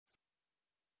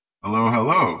Hello,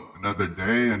 hello. Another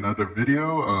day, another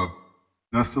video of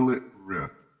Desolate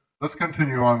Rift. Let's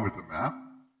continue on with the map.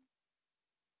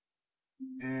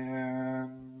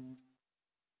 And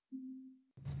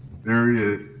there it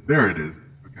is. There it is.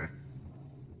 Okay.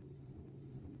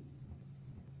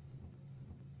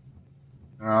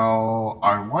 Now,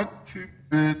 I want to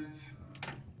fit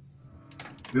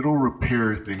little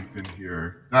repair things in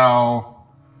here. Now,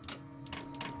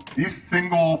 these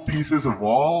single pieces of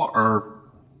wall are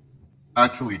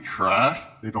actually trash.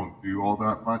 They don't do all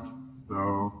that much.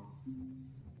 So,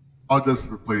 I'll just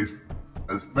replace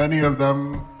as many of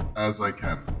them as I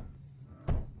can.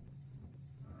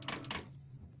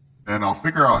 And I'll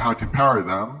figure out how to power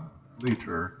them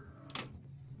later.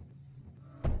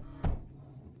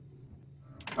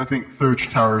 I think surge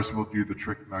towers will do the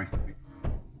trick nicely.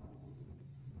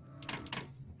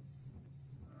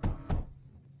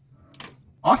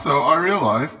 Also, I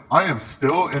realized I am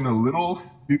still in a little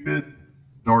stupid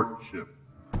dart ship.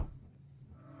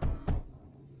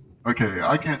 Okay,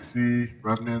 I can't see.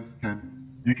 Revenants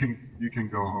you can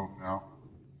go home now.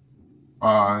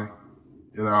 Bye.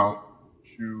 Get out.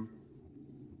 Shoo.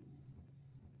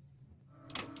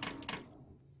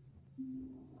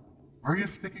 Why are you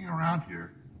sticking around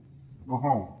here? Go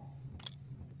home.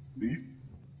 Please?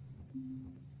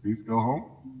 Please go home?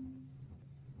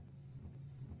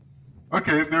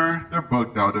 Okay, they're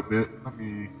bugged out a bit. Let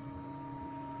me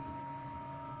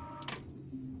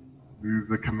move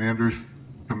the commander's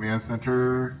command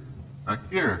center back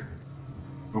here.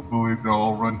 Hopefully they'll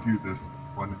all run through this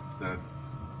one instead.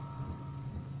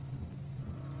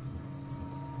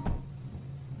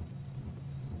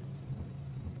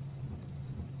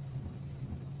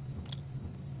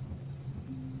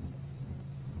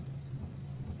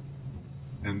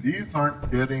 And these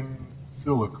aren't getting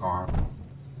silicon.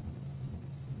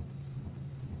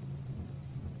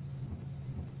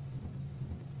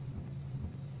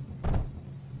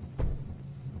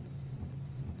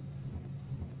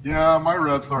 Yeah, my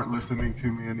revs aren't listening to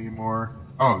me anymore.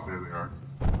 Oh, there they are.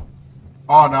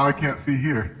 Oh, now I can't see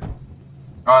here.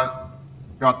 Got.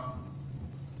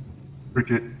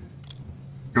 Cricket.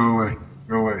 Go away.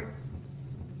 Go away.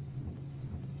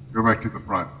 Go back to the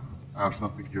front. I have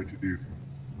something here to do.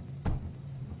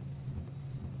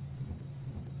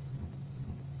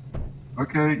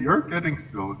 Okay, you're getting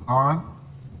silicon.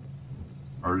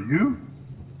 Are you?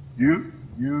 You?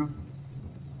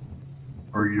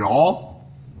 Are y'all?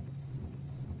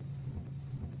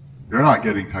 They're not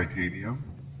getting titanium.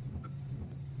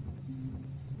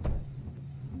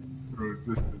 Throw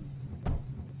this in.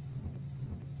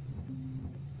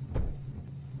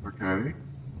 Okay.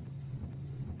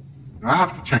 Do I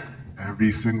have to check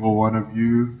every single one of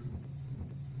you?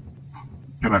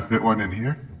 Can I fit one in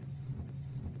here?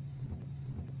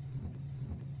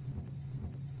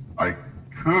 I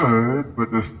could, but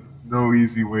there's no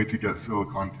easy way to get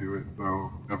silicon to it,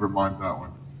 so never mind that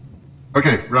one.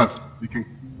 Okay, Revs, you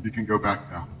can go back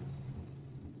now.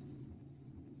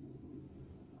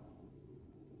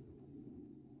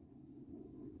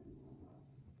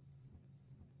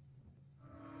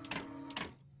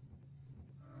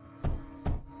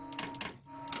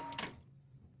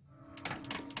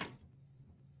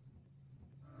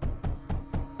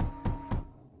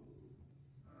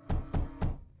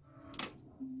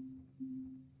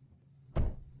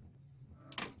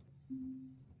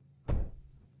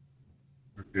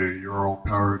 Okay, you're all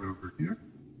powered over here.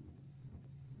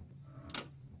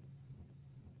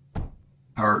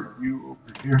 Power you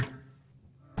over here.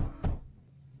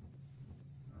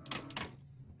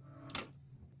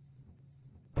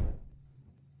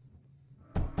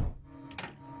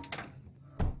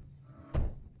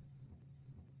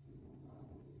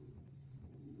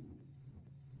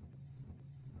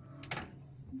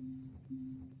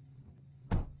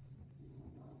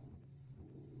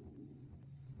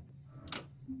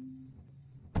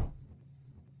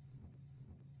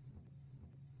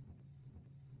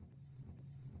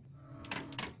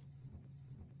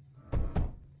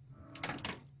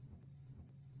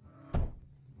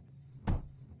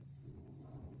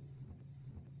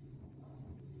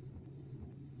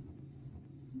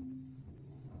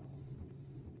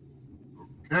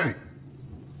 Okay.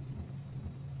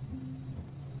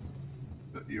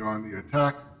 Set you on the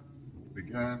attack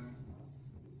again.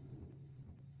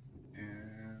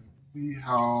 And see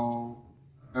how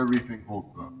everything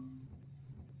holds up.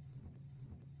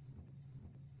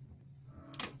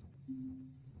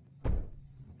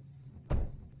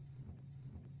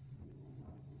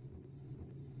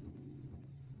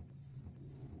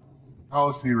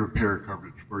 Policy repair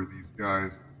coverage for these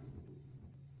guys.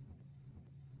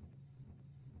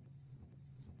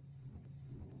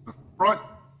 The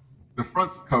the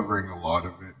front's covering a lot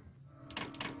of it.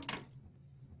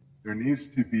 There needs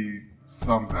to be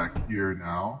some back here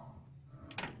now.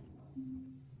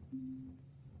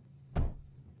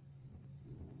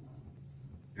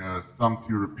 Yeah, some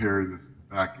to repair this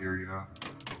back area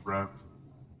of revs.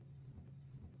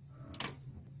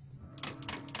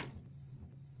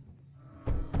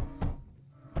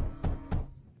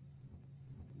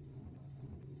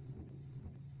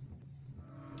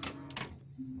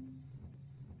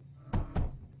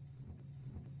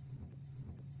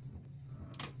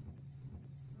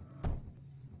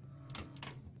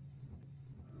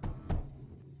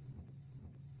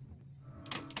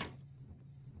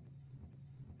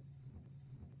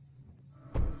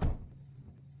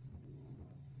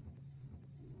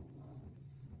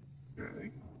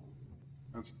 Okay,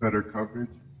 that's better coverage.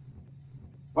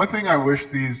 One thing I wish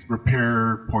these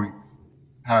repair points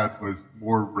had was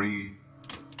more range.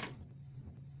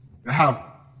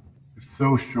 It's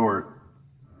so short.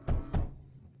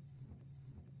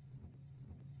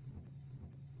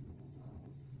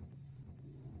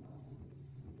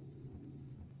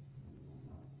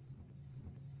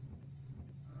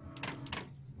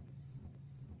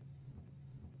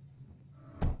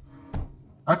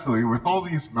 Actually, with all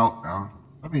these meltdowns,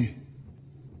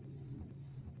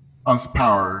 how's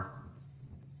power?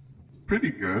 It's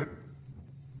pretty good.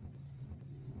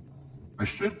 I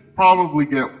should probably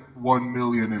get 1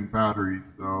 million in batteries,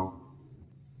 though.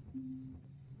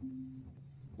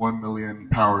 1 million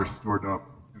power stored up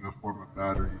in the form of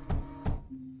batteries.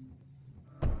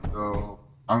 So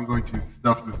I'm going to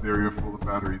stuff this area full of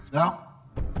batteries now.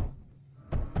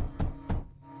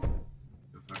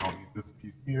 Because I don't need this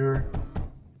piece here.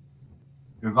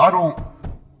 Because I don't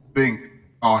think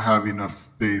I'll have enough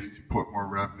space to put more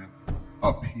revenant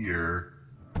up here.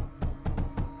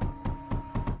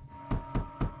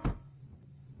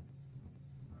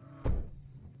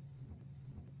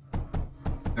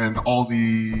 And all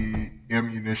the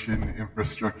ammunition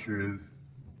infrastructure is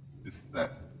set.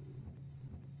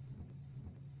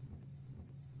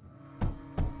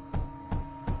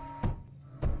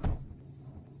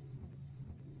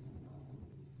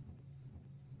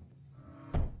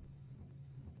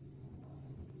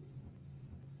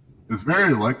 It's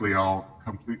very likely I'll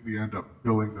completely end up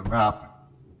filling the map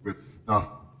with stuff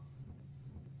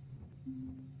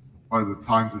by the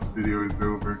time this video is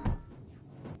over.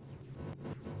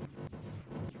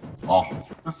 Oh,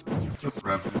 just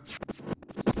revenant.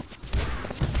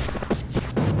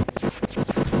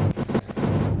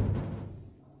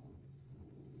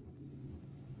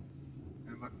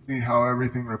 And let's see how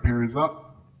everything repairs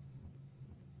up.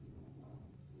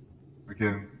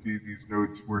 Again, see these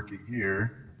nodes working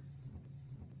here.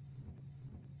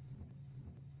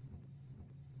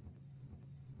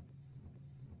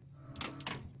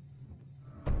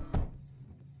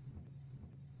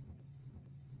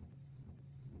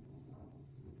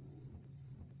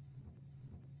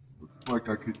 Looks like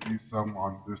I could use some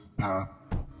on this path.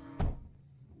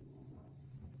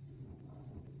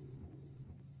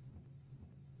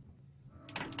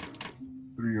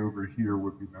 Three over here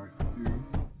would be nice too.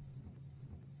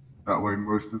 That way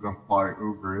most of them fly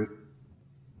over it.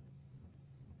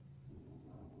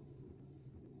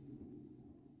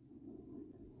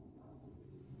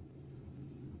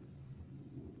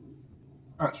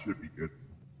 That should be good.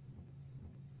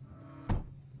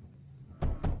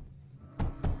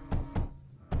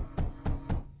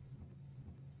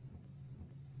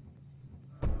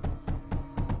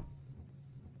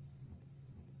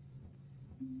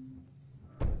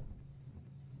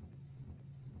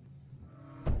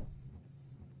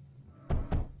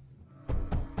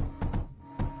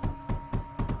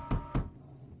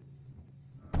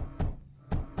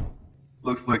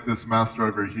 Looks like this mass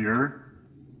driver here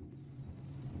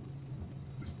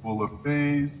is full of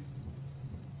phase.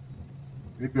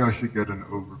 Maybe I should get an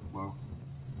overflow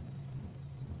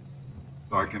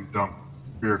so I can dump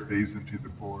spare phase into the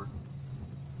core.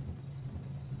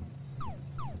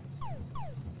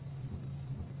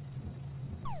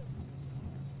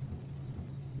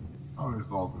 How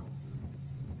is all this?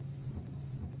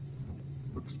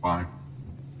 Looks fine.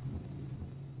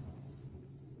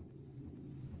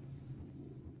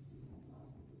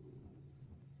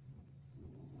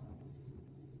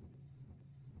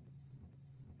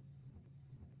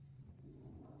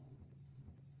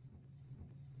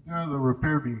 Yeah, the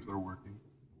repair beams are working.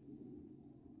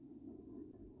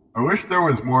 I wish there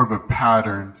was more of a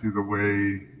pattern to the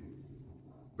way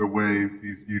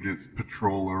these units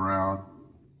patrol around.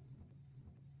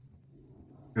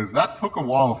 Because that took a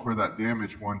while for that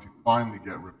damaged one to finally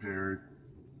get repaired.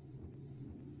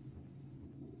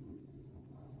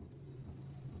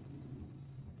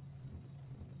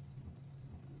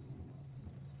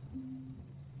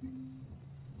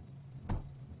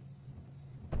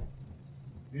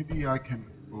 Maybe I can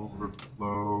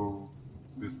overflow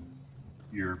this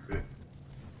here bit.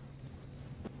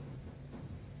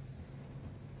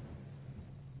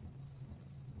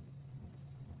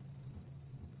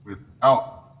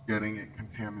 Without getting it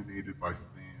contaminated by sand.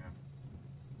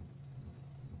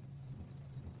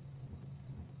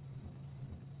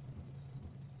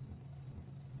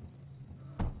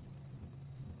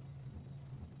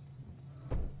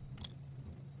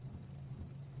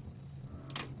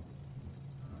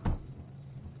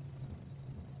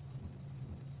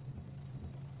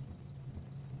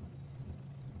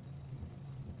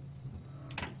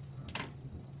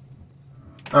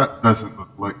 That doesn't look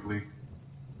likely.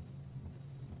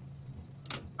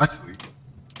 Actually,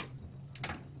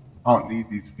 I don't need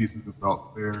these pieces of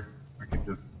belt there. I can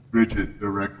just bridge it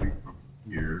directly from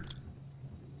here.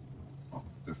 Oh,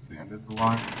 just sand in the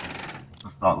line.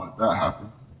 Let's not let that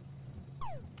happen.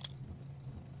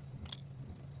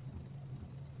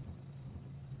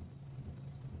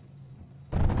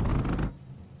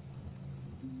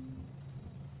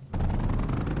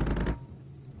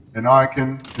 And now I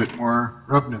can fit more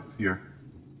revenants here.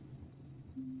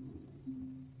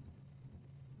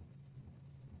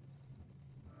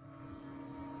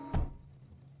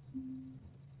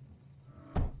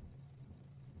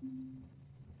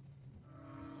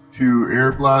 Two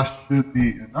air blasts should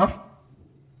be enough.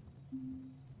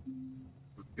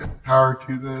 Let's get power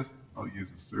to this. I'll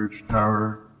use a surge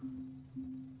tower.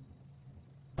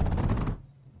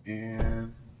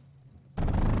 And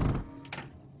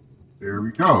there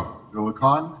we go.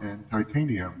 Silicon and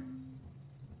titanium.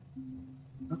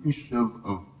 Let me shove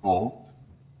a bolt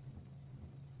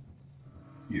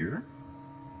here.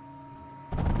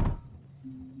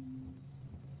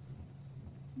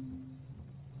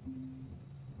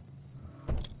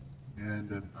 And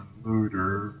an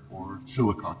unloader for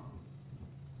silicon.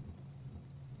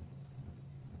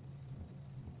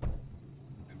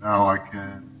 And now I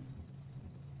can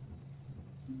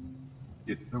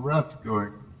get the revs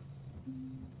going.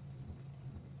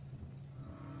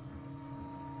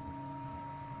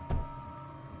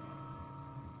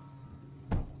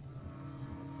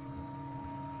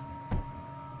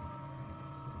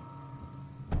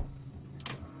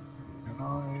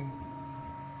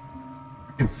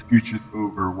 I can scooch it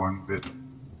over one bit.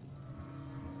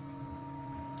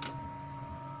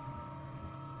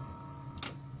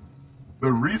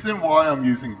 The reason why I'm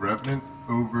using revenants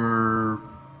over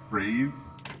rays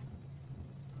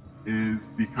is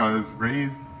because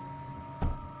rays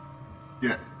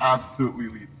get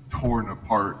absolutely torn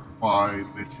apart by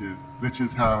liches.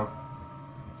 Liches have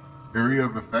area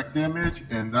of effect damage,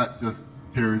 and that just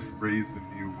tears rays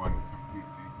a new one completely.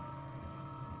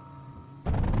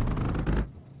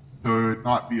 So it would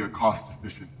not be a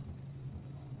cost-efficient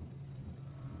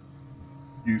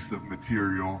use of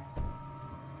material,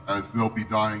 as they'll be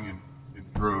dying in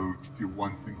droves to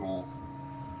one single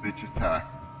lich attack.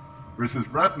 Versus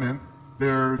revenants,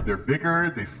 they're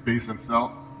bigger, they space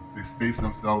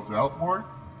themselves out more,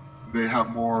 they have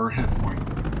more hit points.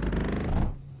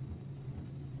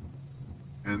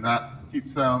 And that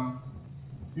keeps them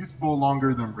useful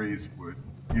longer than rays would,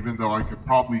 even though I could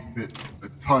probably fit a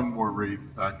ton more raid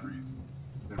factories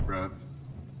than revs.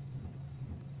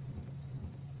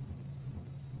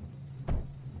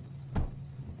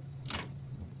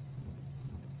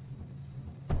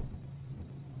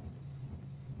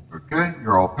 Okay,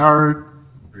 you're all powered.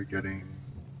 We're getting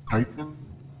Titan.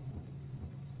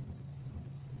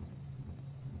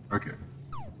 Okay.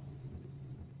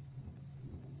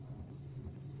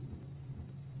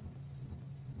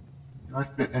 Can I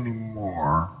fit any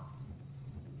more?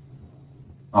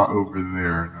 Not over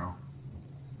there, no.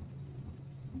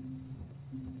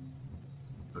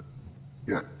 Let's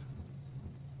get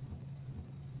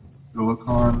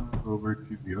silicon over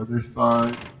to the other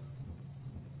side.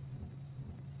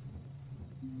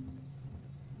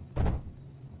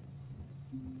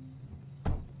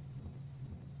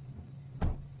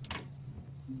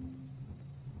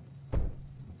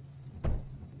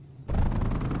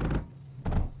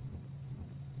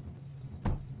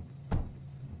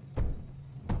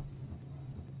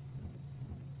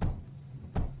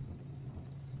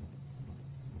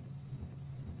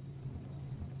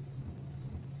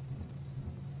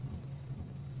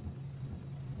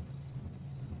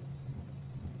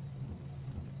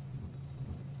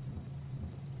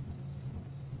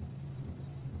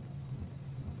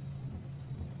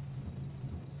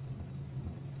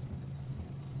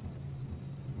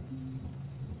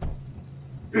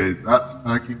 Okay, that's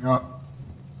backing up.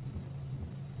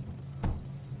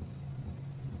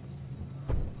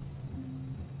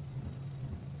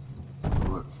 So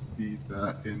let's speed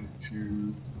that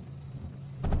into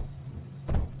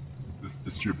this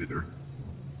distributor.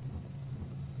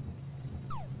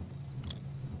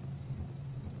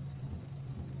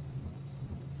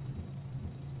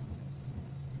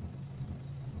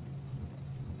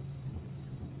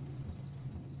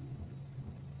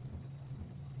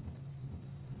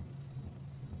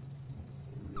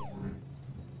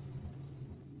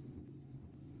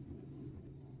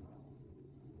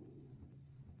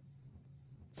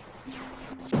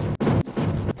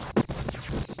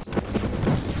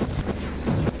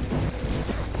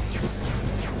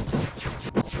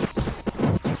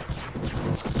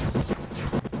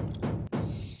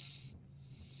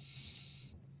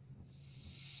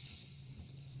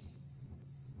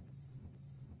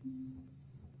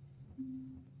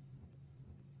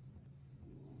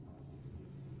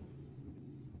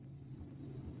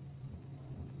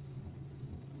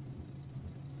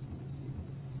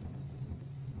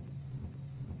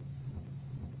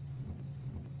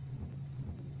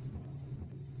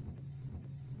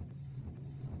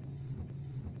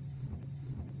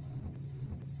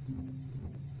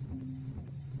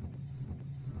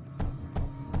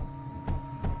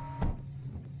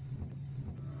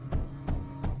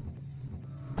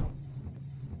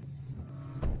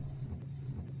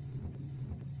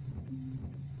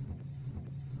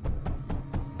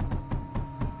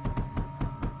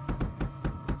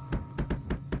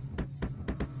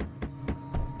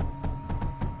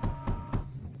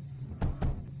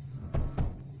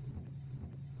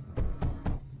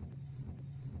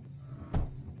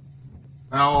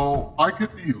 Now, I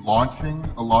could be launching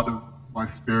a lot of my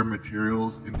spare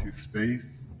materials into space,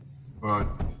 but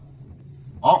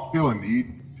I don't feel a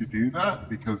need to do that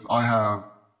because I have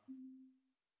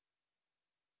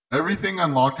everything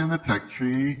unlocked in the tech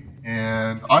tree,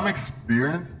 and I'm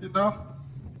experienced enough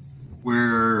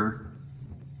where,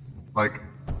 like,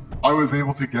 I was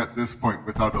able to get this point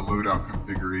without a loadout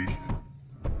configuration.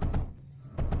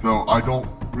 So I don't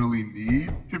really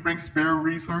need to bring spare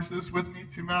resources with me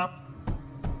to maps.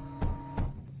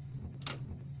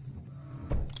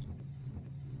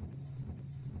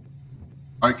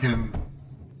 I can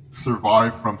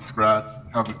survive from scratch,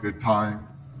 have a good time.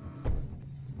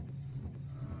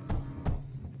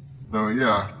 So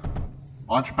yeah,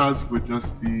 launch pads would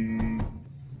just be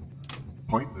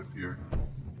pointless here,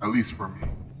 at least for me.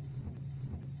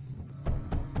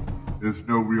 There's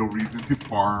no real reason to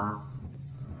farm.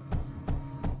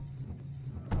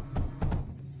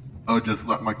 I'll just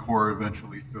let my core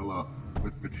eventually fill up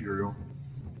with material.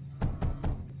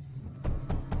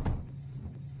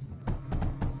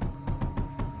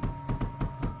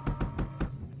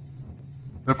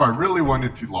 If I really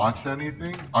wanted to launch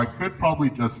anything, I could probably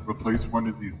just replace one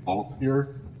of these bolts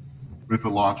here with a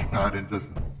launch pad and just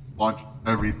launch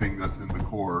everything that's in the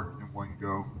core in one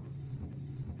go.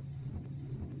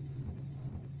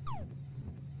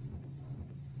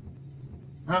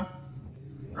 Yeah,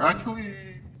 we're actually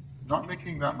not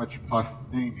making that much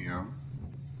plastinium.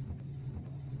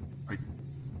 I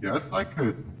guess I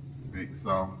could make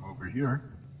some over here.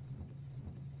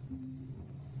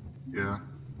 Yeah.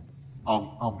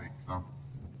 I'll make some.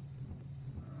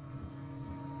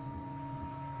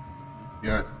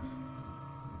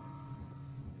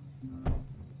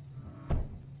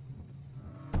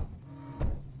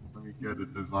 Let me get a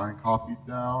design copy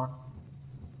down.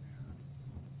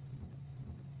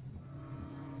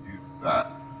 Use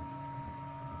that.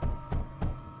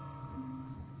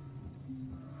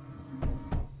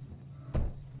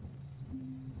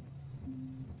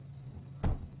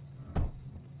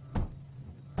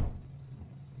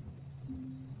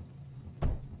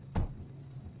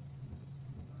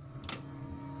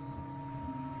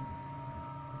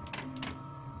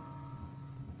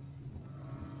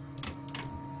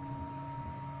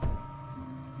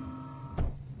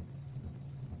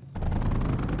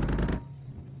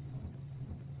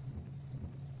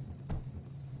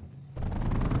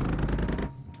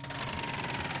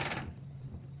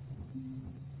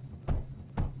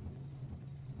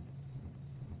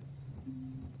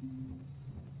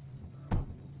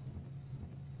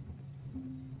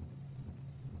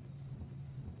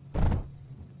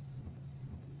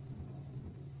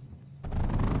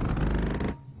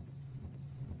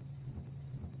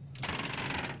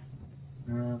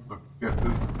 And let's get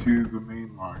this to the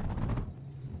main line.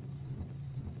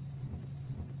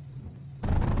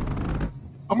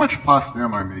 How much plastic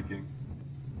am I making?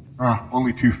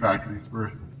 Only 2 factories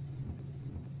worth.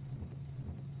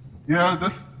 Yeah,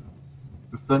 this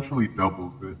essentially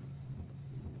doubles it.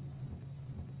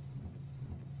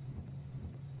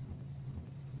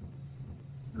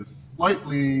 There's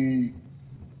slightly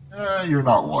You're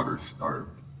not water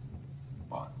starved. It's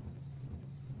fine.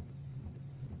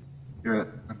 Get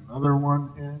another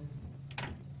one in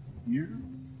here.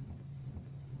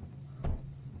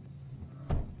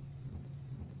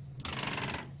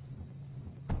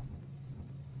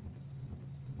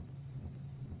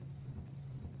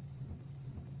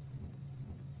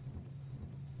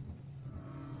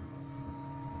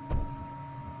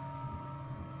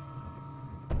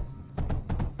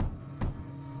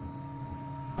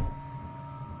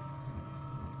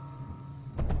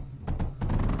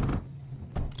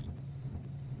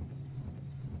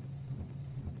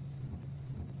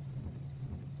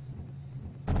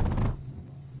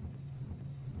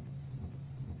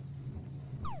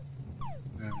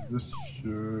 And this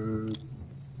should...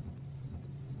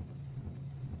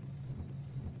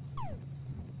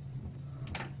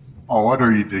 Oh, what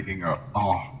are you digging up?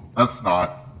 Oh, that's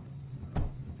not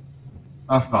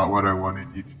what I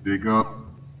wanted you to dig up.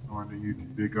 I wanted you to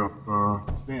dig up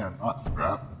sand, not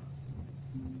scrap.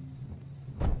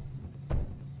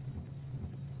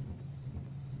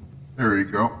 There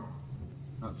you go.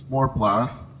 That's more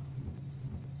blast.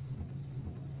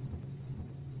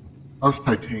 How's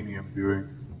titanium doing?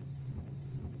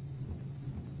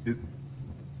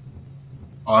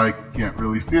 I can't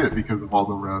really see it because of all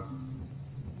the reds.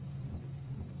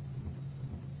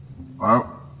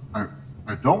 Well,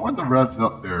 I don't want the reds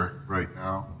up there right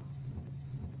now.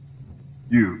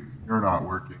 You're not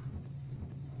working.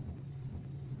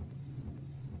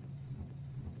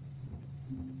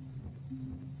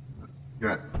 Let's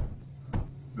get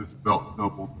this belt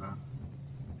doubled then.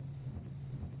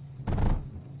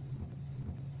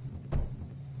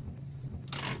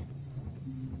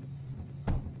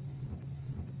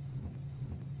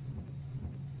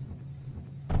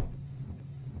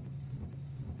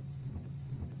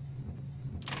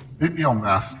 Maybe I'll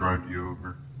mass drive you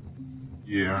over.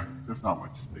 Yeah, there's not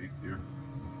much space here.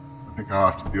 I think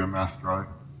I'll have to do a mass drive.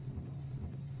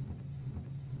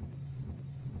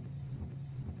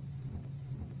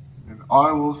 And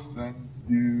I will send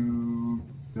you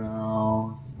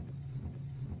down.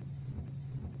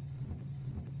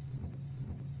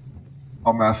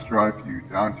 I'll mass drive you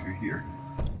down to here.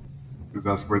 Because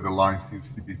that's where the line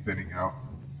seems to be thinning out.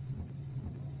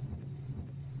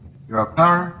 You have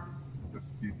power? Yes,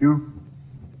 you do.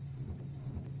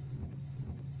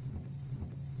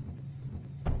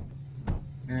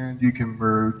 And you can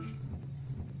merge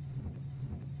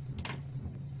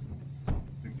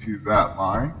into that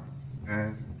line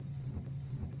and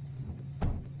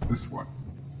this one.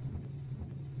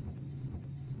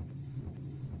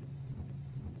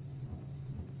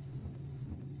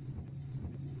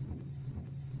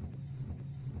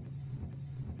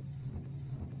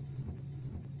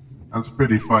 That's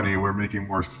pretty funny. We're making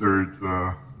more surge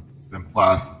than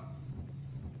plastic.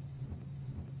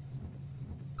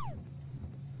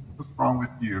 What's wrong with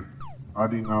you?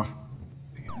 Not enough.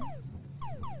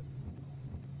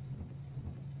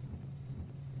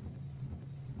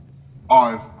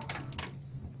 Oh, it's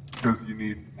because you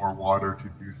need more water to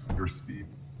boost your speed.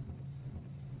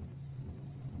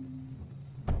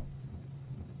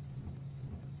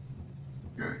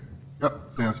 Okay. Yep,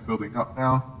 sand's building up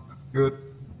now. That's good.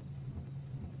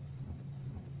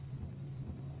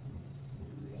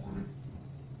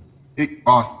 Eight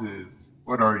bosses.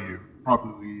 What are you?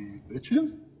 Probably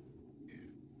liches? Yeah.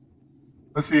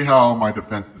 Let's see how my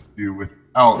defenses do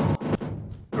without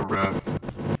the revs.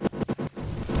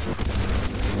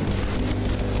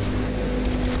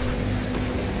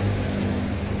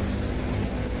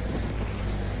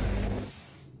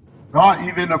 Not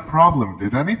even a problem.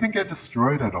 Did anything get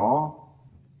destroyed at all?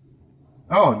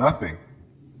 Oh, nothing.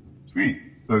 Sweet.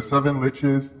 So 7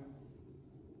 liches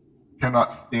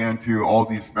cannot stand to all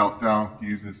these meltdown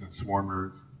fuses and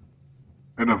swarmers.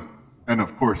 And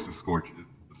of course the scorches.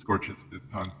 The scorches did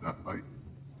tons that fight.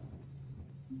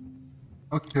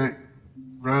 Okay.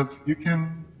 Revs, you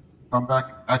can come back.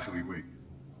 Actually, wait.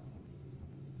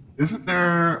 Isn't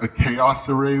there a chaos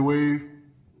array wave?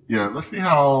 Yeah, let's see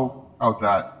how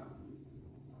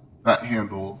that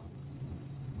handles.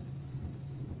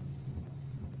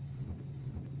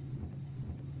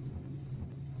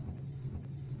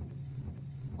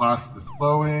 Blast is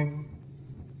flowing.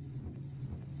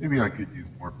 Maybe I could use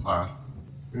more blast.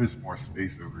 There's more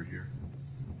space over here.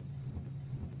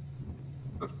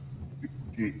 Let's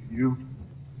duplicate you.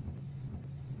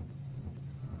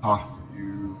 Toss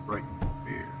you right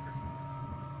there.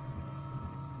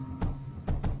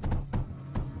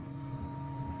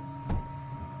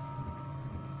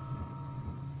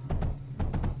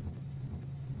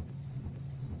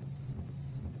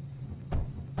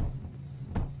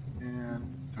 And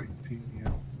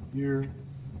titanium. here.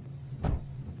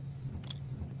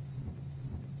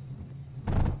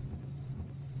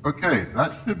 Okay,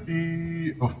 that should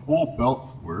be a full belt's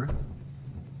worth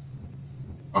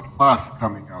of class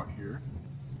coming out here.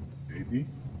 Maybe.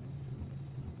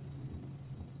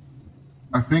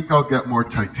 I think I'll get more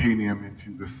titanium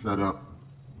into the setup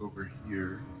over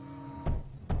here.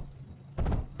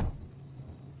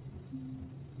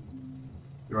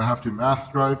 Do I have to mass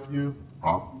drive you?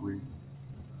 Probably.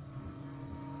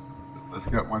 Let's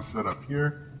get one set up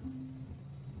here.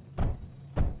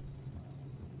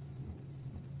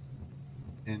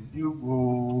 And you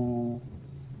will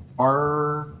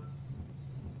fire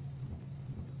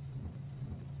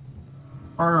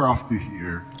off to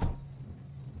here.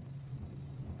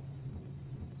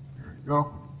 There we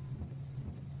go.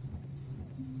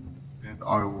 And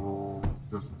I will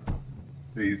just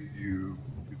phase you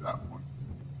to that one.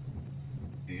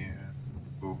 And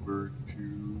over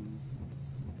to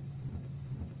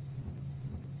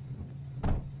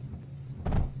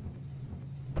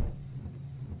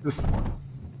this one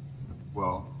as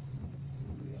well.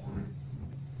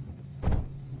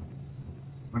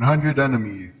 100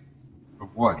 enemies. Of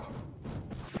what?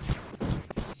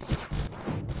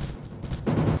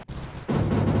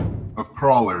 Of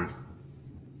crawlers.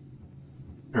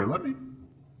 Here, let me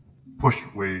push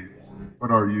waves.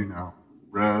 What are you now?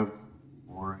 Revs?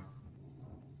 Boring.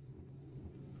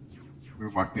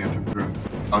 Move my phantom drones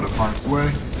out of harm's way.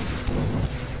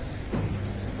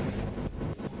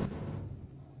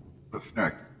 What's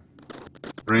next?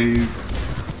 Brave.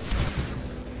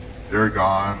 They're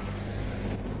gone.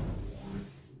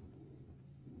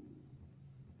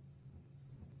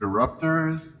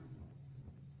 Eruptors.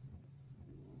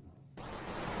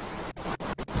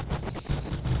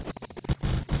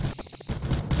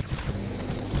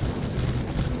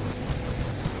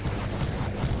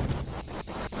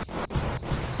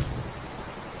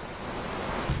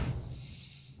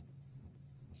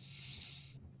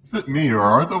 Is it me, or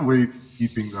are the waves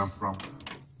keeping them from...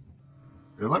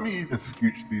 Here, let me even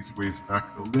scooch these waves back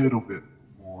a little bit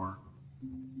more.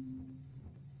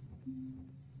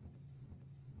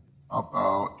 How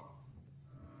about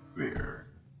there?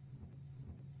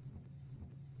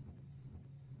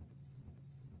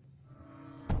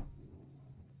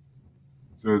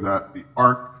 So that the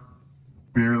arc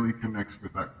barely connects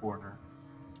with that corner.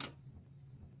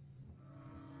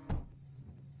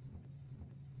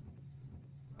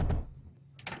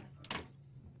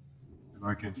 And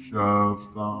I can shove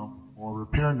some more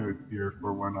repair nodes here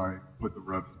for when I put the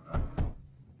revs back.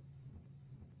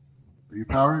 Are you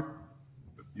powered?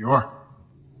 Yes, you are.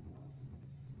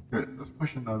 Okay, let's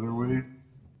push another wave.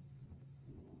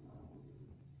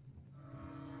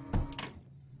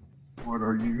 What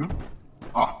are you?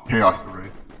 Ah, chaos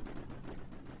erase.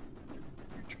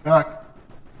 Scooch back.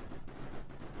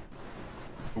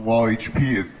 The wall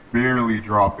HP is barely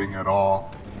dropping at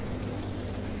all.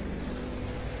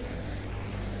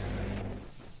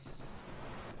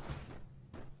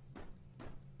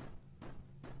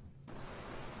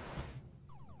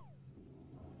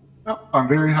 Well, I'm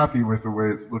very happy with the way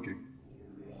it's looking.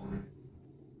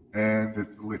 And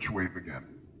it's a lich wave again.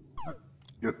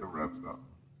 Get the revs up.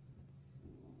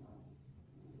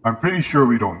 I'm pretty sure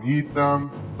we don't need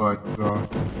them, but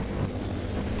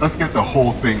let's get the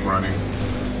whole thing running.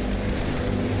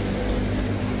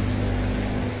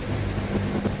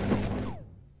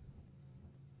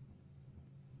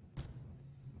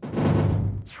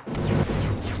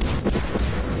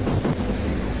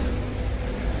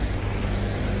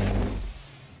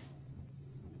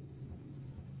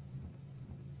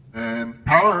 And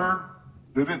power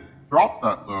didn't drop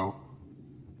that low.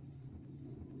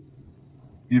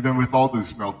 Even with all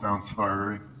those meltdowns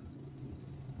firing.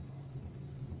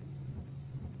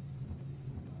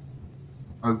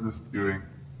 How's this doing?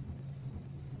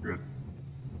 Good.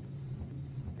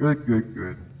 Good, good,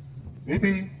 good.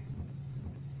 Maybe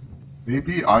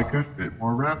I could fit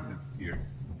more remnants here.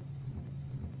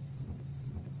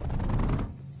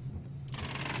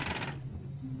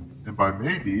 And by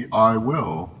maybe, I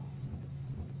will.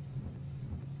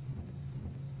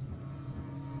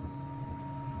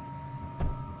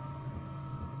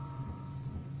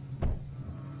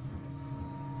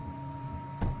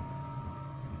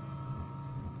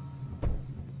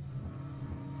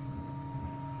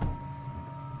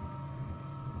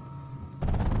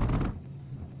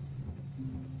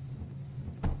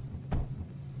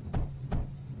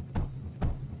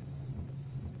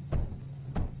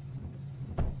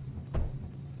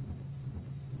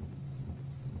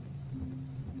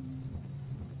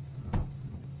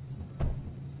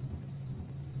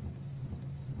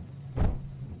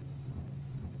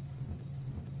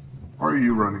 are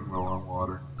you running low on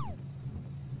water?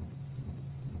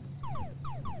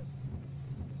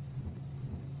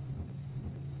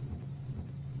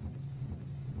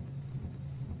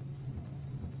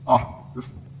 Oh, this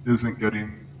is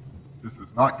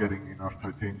not getting enough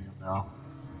titanium now.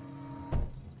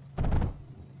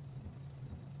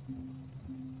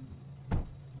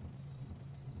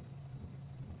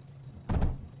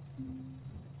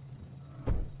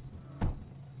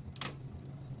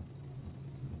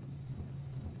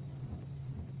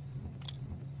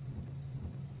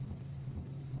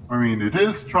 I mean, it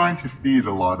is trying to feed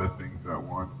a lot of things at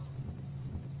once.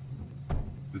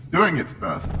 It's doing its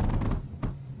best.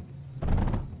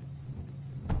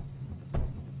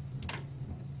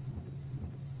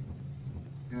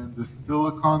 And the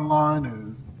silicon line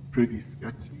is pretty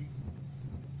sketchy.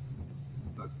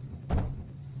 But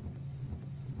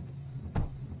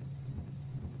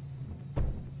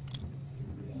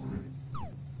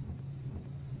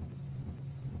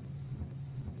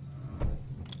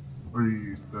what do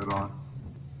you set on?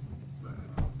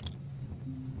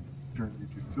 Turn you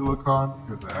to silicon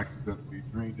because I accidentally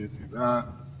drained into that.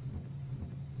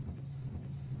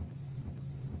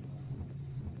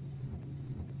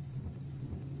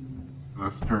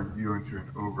 Let's turn you into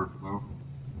an overflow.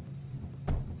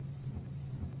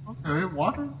 Okay,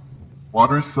 water?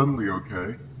 Water is suddenly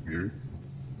okay. Weird.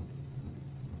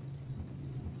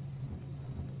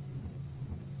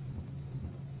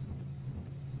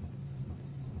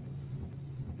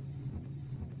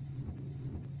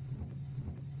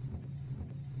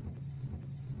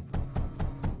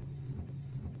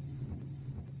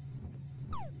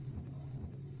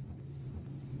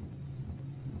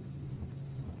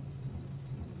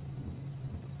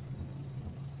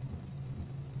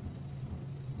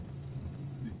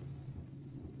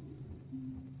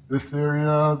 This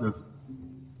area, there's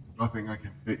nothing I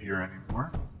can fit here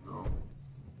anymore, so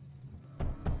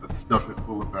let's stuff it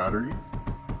full of batteries.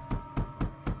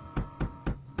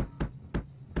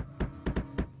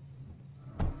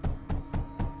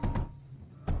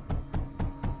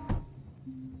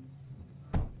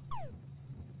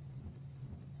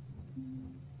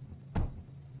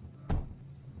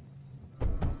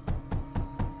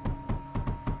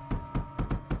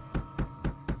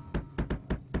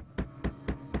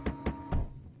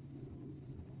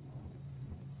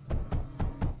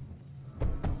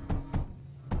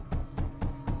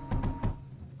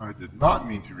 I did not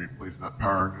mean to replace that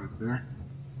power node there.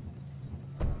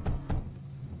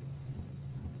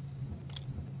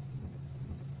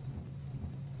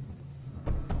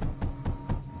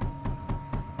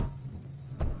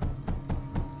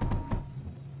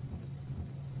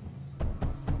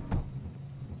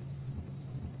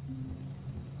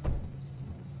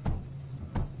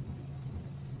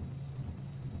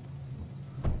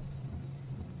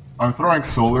 I'm throwing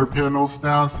solar panels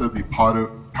down so the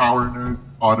power nodes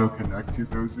auto-connect to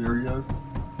those areas.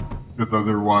 Because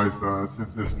otherwise, since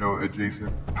there's no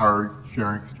adjacent power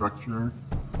sharing structure,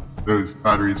 those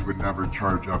batteries would never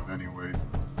charge up anyways.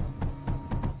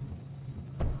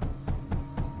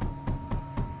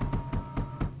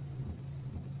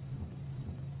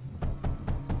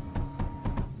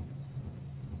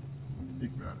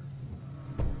 Big battery.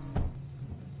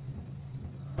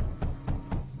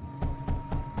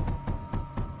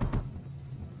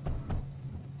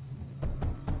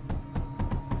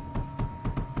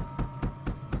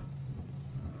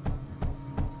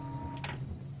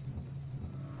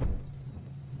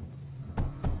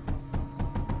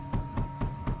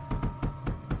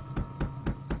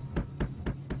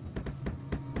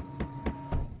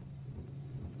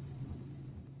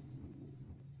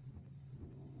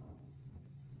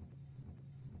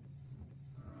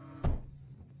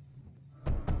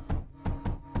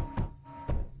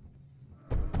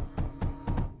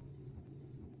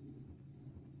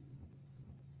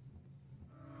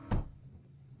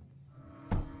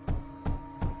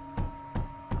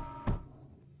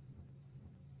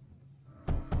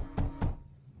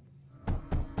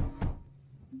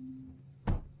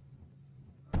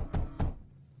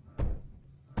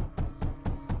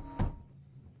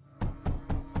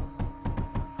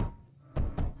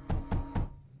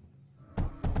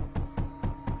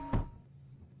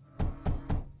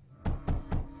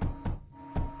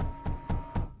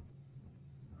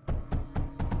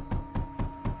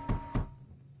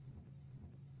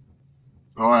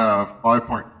 So I have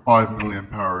 5.5 million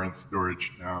power in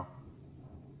storage now.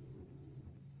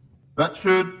 That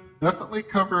should definitely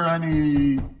cover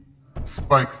any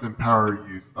spikes in power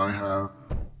use I have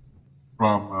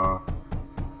from,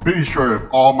 pretty sure if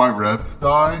all my revs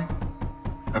die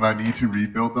and I need to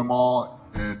rebuild them all,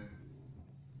 and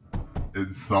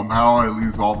and somehow I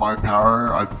lose all my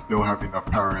power, I'd still have enough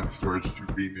power in storage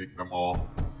to remake them all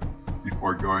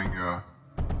before going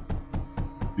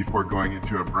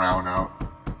into a brownout.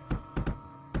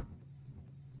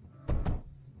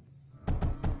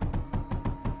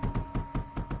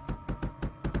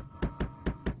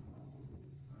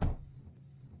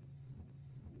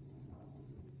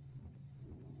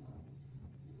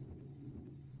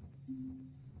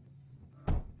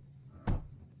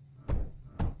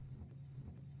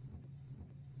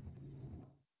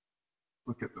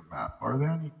 Look at the map. Are there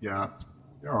any gaps?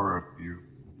 There are a few.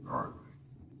 Where are they?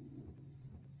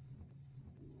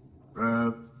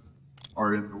 Reds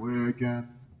are in the way again.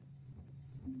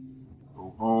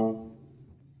 Go home.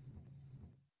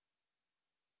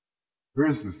 Where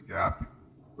is this gap?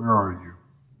 Where are you?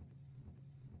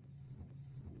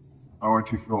 I want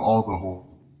to fill all the holes.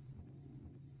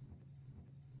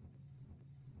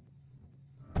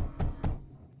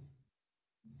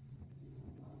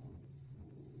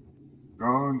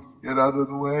 Drones, get out of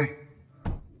the way.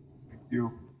 Thank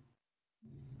you.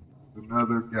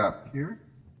 Another gap here.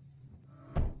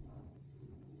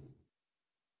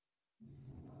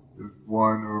 There's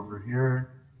one over here.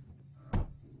 A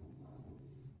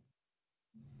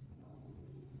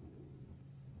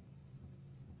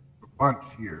bunch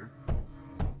here.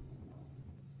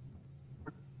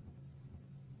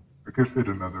 I could fit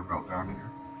another meltdown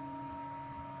here.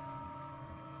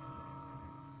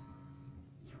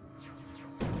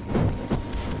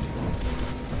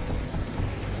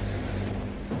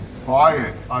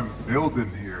 Quiet, I'm building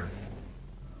here.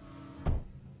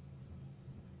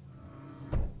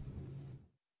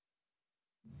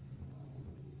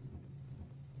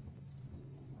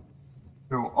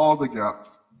 Fill all the gaps.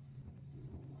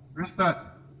 Where's that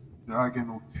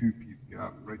diagonal two-piece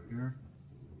gap right there?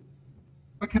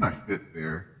 What can I fit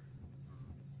there?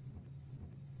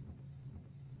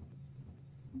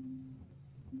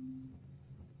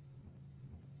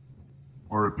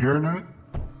 Or repair node?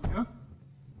 Yes.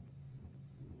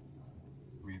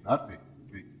 I mean, that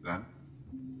makes sense.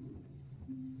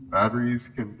 Batteries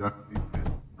can definitely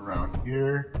fit around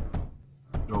here.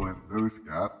 Fill in those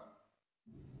gaps.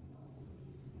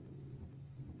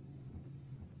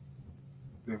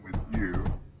 Same with you.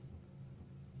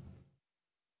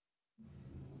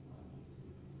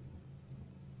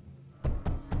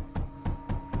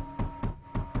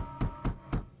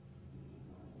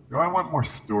 Do I want more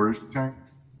storage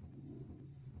tanks?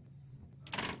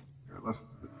 Here, let's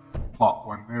plot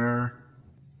one there.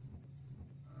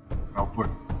 And I'll put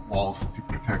walls to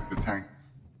protect the tanks.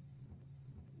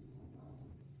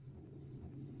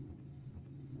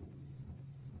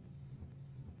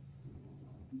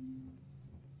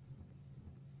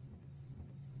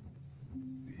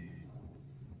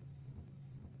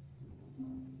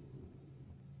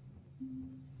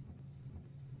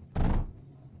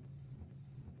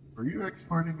 Are you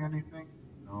exporting anything?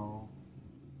 No.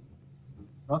 There's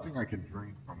nothing I can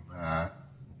drain from that.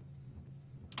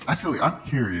 Actually, I'm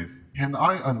curious. Can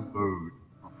I unload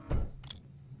from this?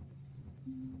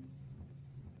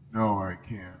 No, I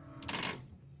can't.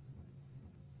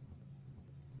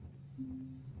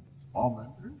 Small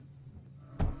vendor?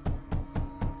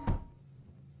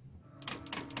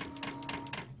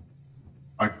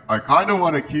 I kind of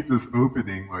want to keep this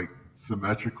opening like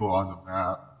symmetrical on the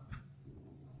map.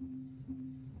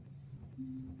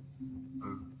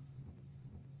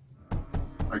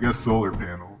 I guess solar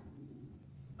panels.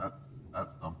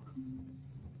 That's something.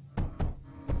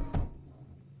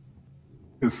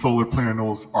 Because solar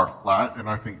panels are flat, and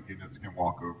I think units can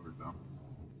walk over them.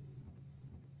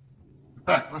 In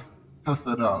fact, let's test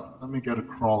that out. Let me get a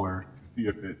crawler to see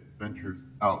if it ventures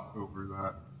out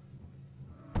over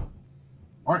that.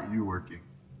 Aren't you working?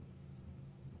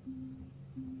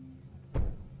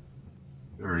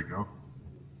 There we go.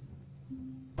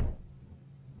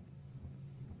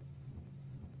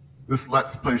 This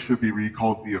Let's Play should be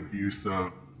recalled the abuse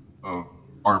of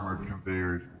armored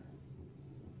conveyors.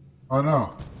 Oh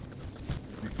no.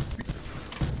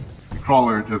 The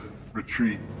crawler just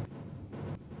retreats.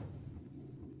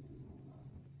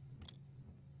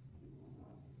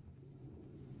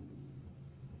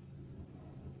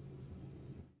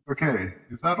 Okay,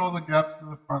 is that all the gaps in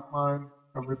the front line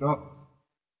covered up?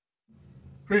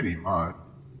 Pretty much.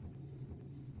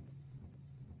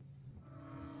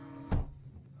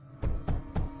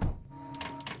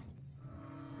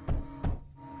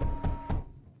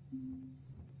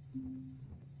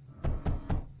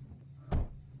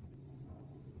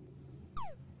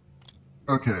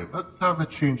 Okay, let's have a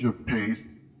change of pace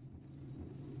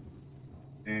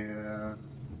and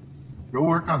go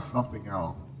work on something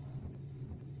else.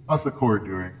 How's the core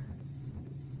doing?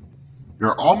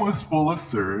 You're almost full of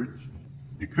surge.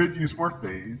 You could use more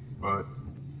phase, but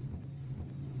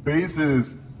phase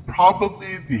is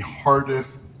probably the hardest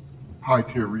high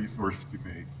tier resource to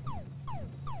make.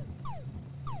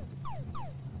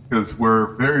 Because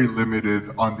we're very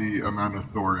limited on the amount of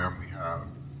thorium we have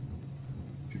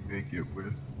to make it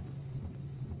with.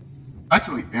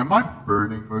 Actually, am I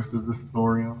burning most of this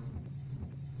thorium?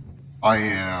 I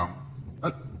am.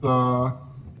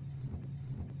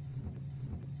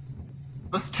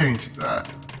 Let's change that.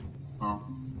 How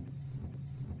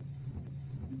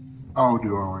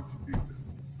do I want to do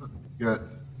this? Let's get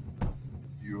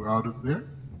you out of there.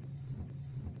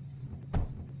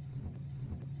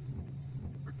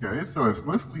 Okay, so it's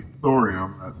mostly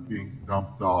thorium that's being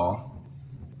dumped off.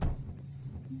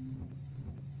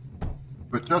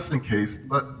 But just in case,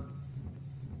 let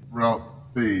route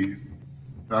phase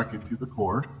back into the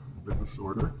core with a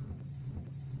sorter.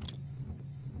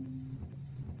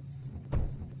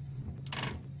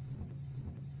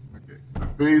 Okay, so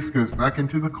phase goes back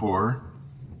into the core,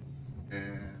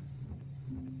 and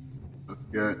let's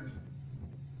get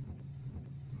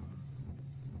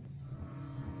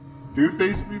 2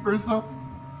 phase reavers up.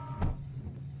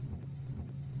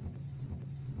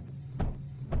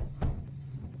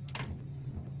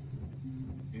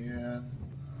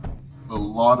 A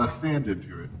lot of sand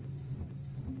into it.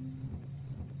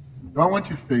 Do I want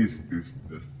to phase boost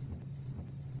this?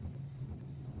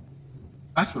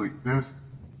 Actually,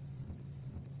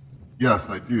 yes,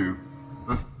 I do.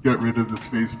 Let's get rid of this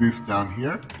phase boost down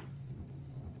here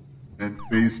and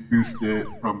phase boost it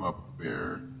from up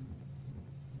there.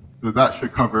 So that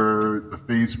should cover the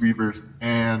phase reavers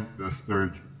and the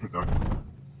surge production.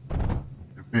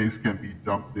 The phase can be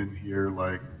dumped in here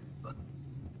like such.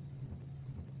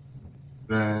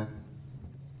 Then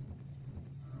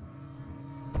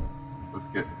let's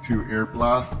get 2 air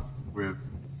blasts with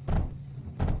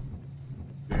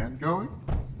sand going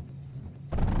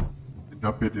and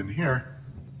dump it in here.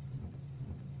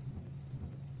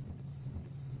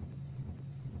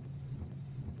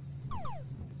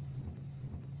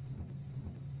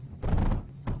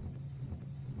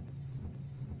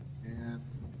 And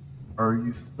are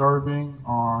you starving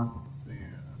on sand?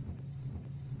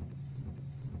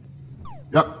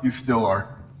 Yep, you still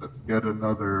are. Let's get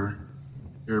another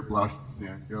air blast of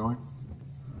sand going.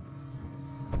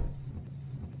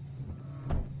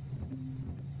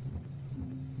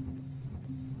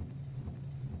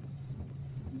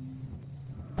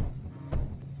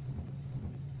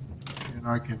 And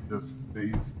I can just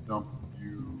phase dump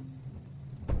you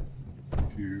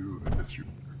to a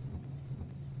distributor.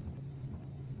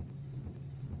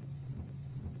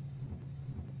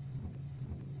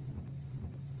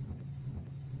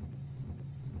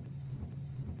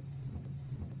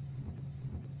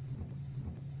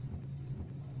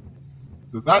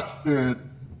 So that should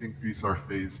increase our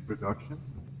phase production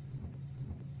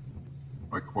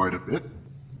by quite a bit.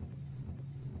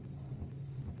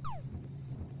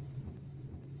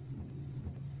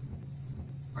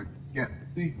 I can't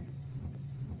see.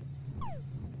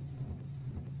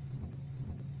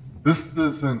 This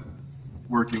isn't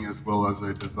working as well as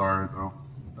I desire though.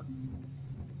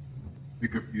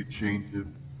 Make a few changes.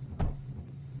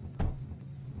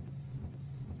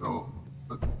 So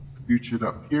let's scooch it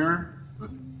up here.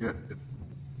 Let's get it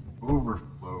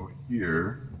overflow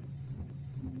here.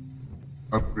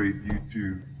 Upgrade you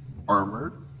to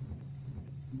armored.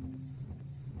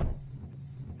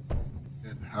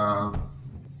 And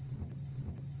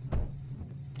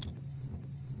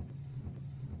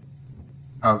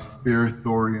have spare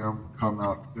thorium come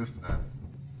out this end.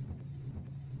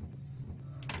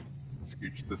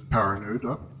 Scooch this power node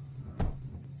up.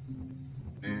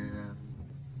 And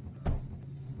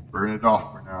burn it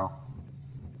off for now.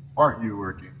 Aren't you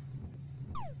working?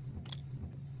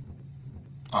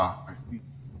 Ah, I see.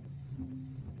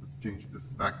 Let's change this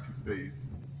back to phase.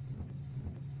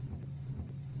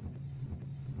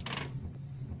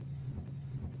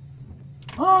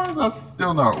 Oh, that's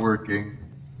still not working.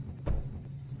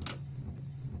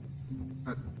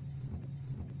 Let's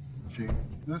change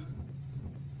this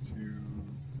to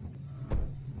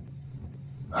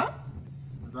that.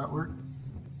 Does that work?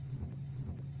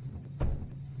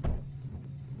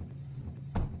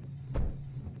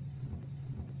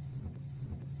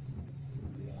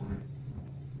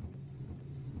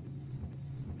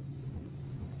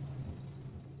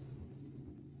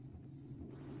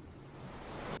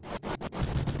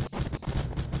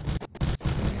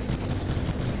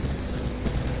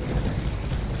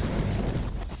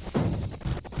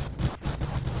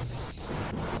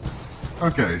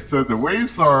 Okay, so the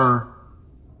waves are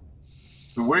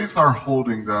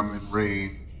holding them in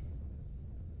range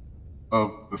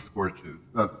of the scorches.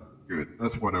 That's good.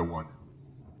 That's what I wanted.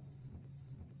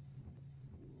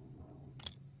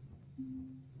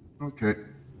 Okay.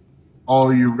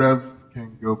 All you revs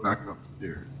can go back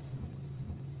upstairs.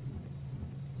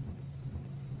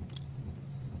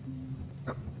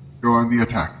 Yep. Go on the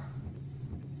attack.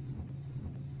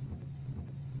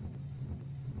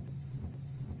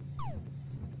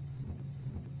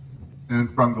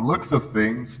 And from the looks of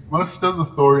things, most of the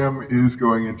thorium is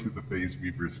going into the phase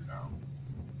weavers now.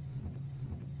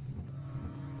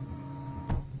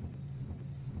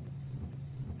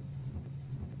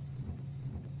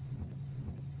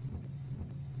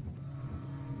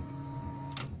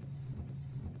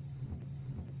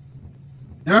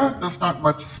 Yeah, there's not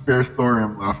much spare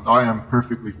thorium left. I am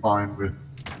perfectly fine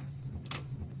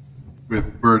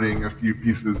with burning a few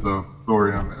pieces of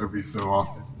thorium every so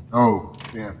often. Oh,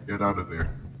 damn, get out of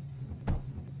there.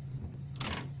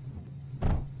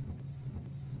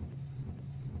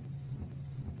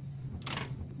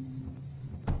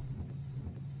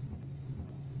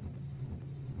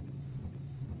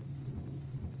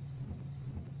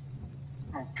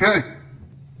 Okay.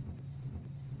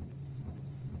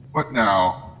 What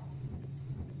now?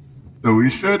 So we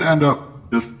should end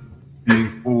up just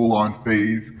being full on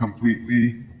phase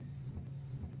completely.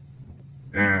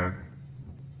 And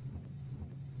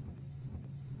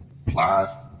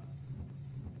blast,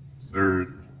 surge.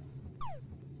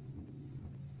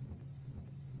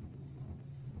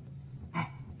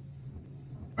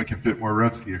 I can fit more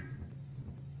reps here.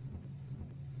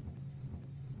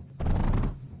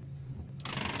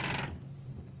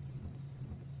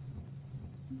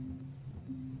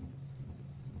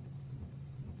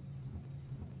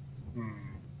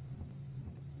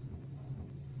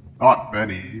 Not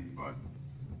many, but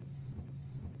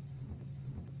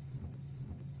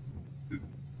it's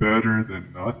better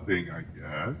than nothing, I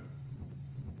guess.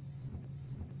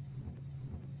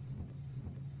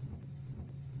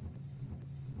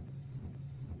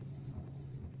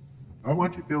 I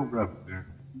want to build reps there.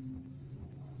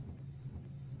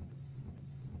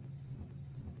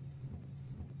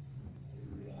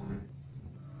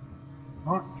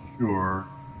 Not sure.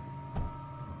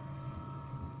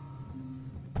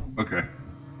 Okay.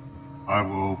 I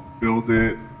will build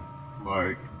it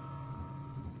like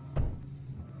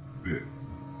this.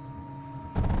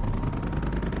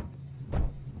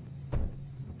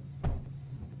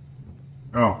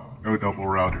 Oh, no double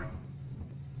routers.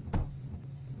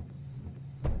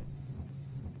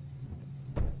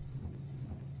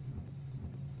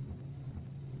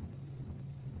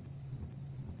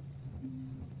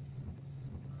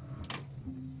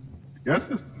 I guess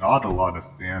it's not a lot of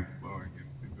sand flowing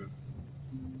into this.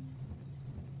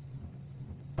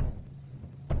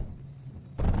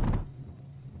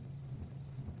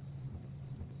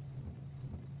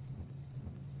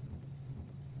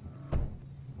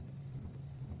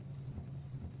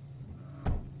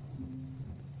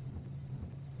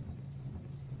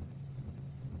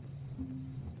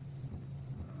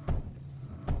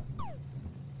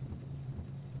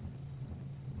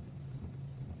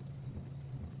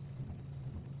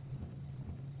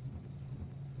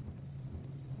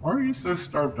 Why are you so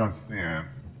starved on sand?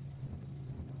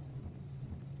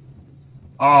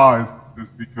 Ah,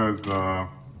 it's because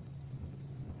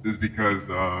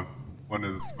one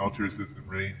of the smelters is in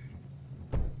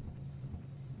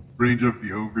range of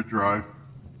the overdrive.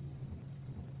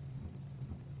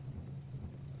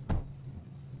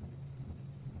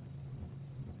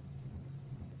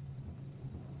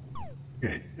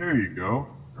 Okay, there you go.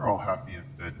 You're all happy and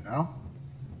fed now.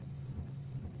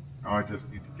 Now I just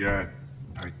need to get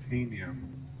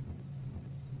titanium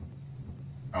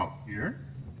out here.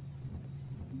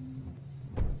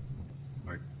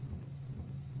 Like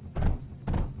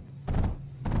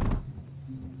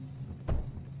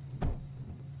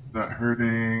is that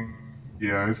hurting?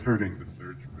 Yeah, it's hurting the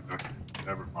surge production.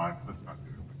 Never mind, let's not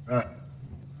do it like that.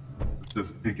 Let's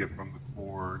just take it from the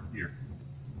core here.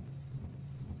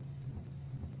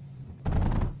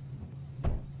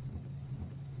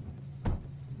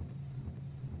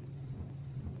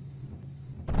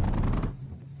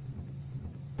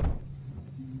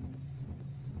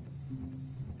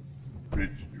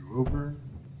 Bridge you over.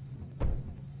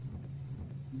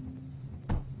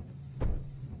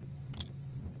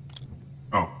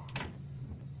 Oh.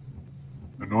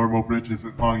 The normal bridge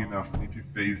isn't long enough. I need to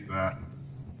phase that.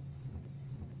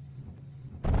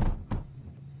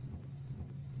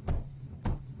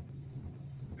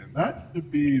 And that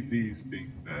should be these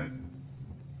being fed.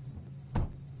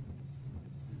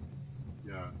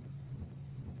 Yeah.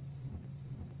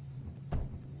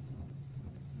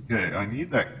 Okay, I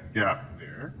need that gap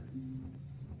there.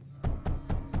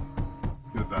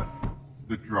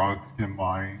 the drugs can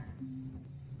mine.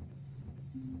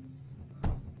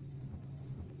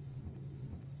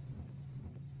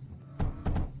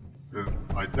 Because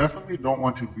I definitely don't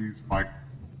want to lose my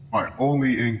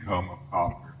only income of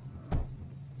copper.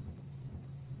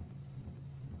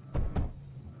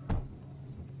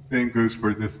 Same goes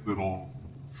for this little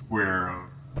square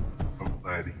of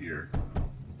lead here.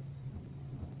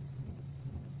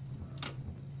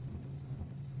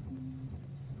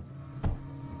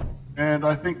 And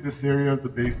I think this area of the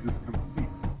base is complete.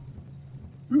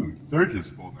 Ooh, Surge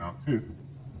is full now too.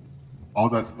 All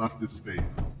that's left is space.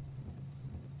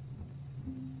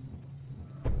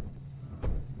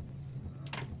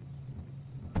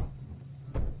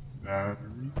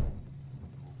 Batteries.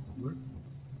 Solar.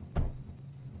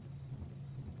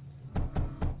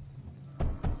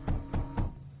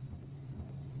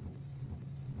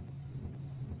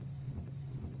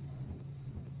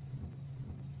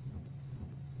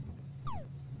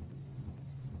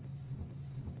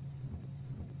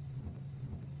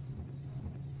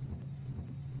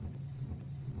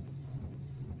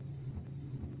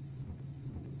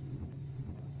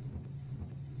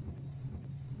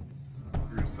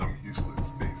 There's some useless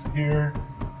space here.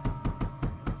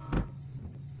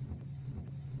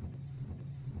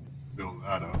 Let's build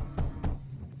that up.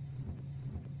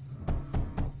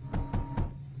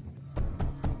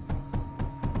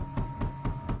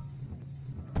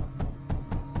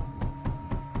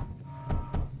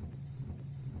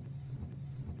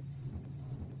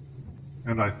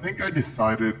 And I think I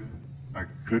decided I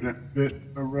couldn't fit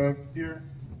a rev here.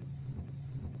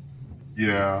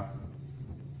 Yeah.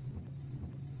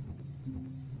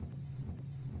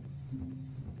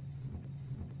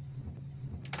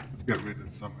 Let's get rid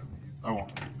of some of these. I won't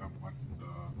need them once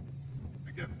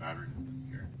I get batteries in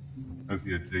here, as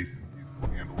the adjacencies will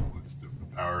handle most of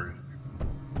the power issue.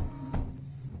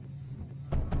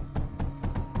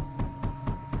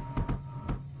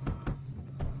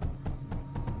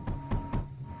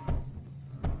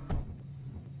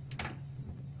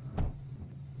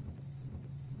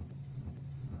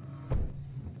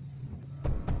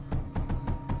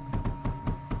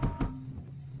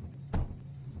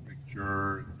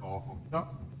 Sure, it's all hooked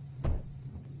up.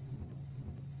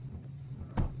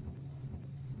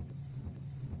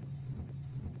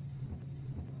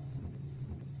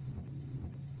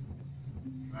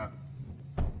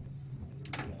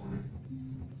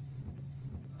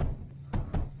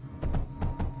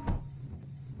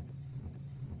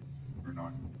 We're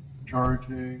not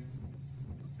charging.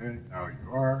 Okay, now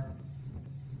you are.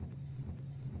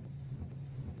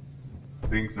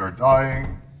 Things are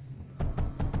dying.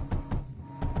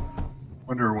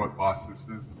 Wonder what boss this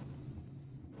is.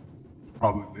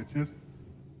 Probably Liches.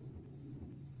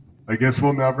 I guess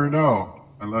we'll never know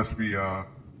unless we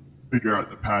figure out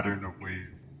the pattern of waves.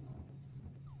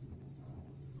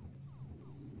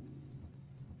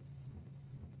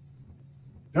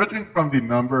 Judging from the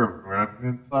number of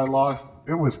remnants I lost,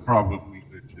 it was probably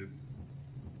Liches.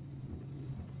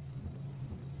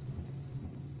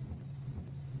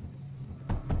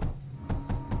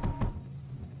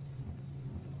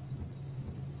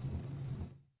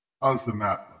 How's the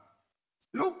map look?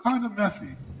 Still kind of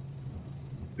messy.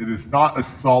 It is not a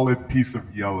solid piece of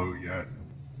yellow yet.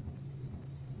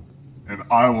 And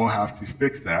I will have to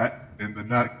fix that in the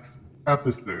next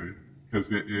episode,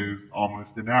 because it is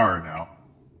almost an hour now.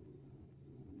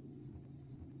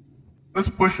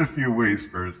 Let's push a few waves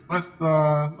first. Let's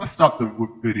stop the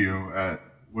video at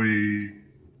wave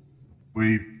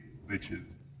Liches,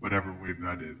 whatever wave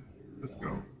that is. Let's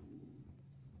go.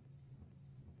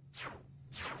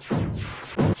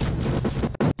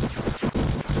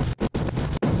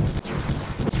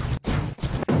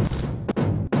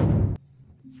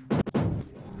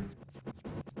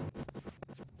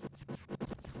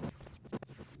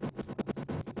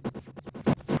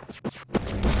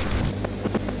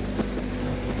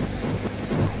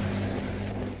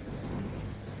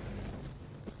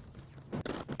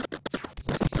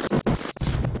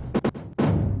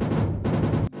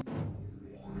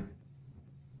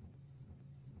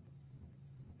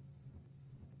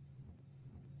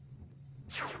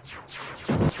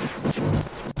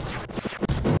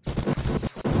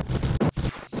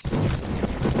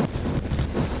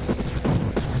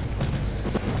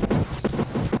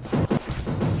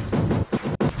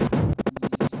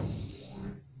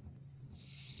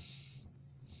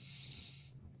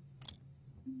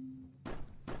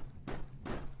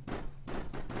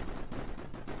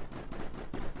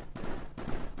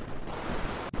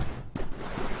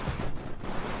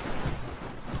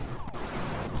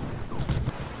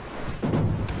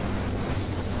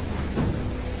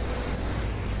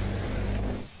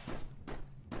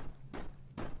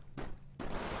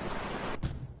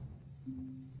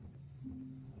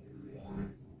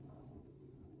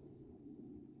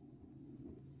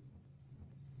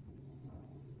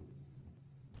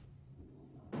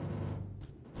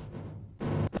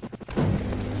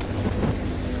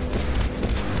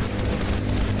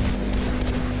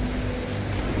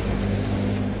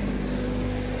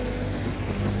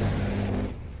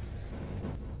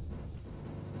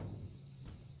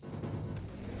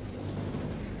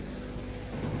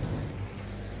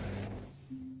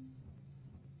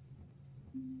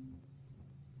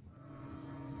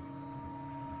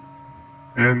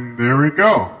 And there we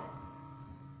go.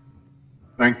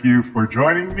 Thank you for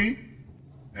joining me,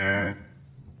 and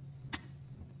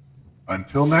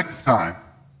until next time.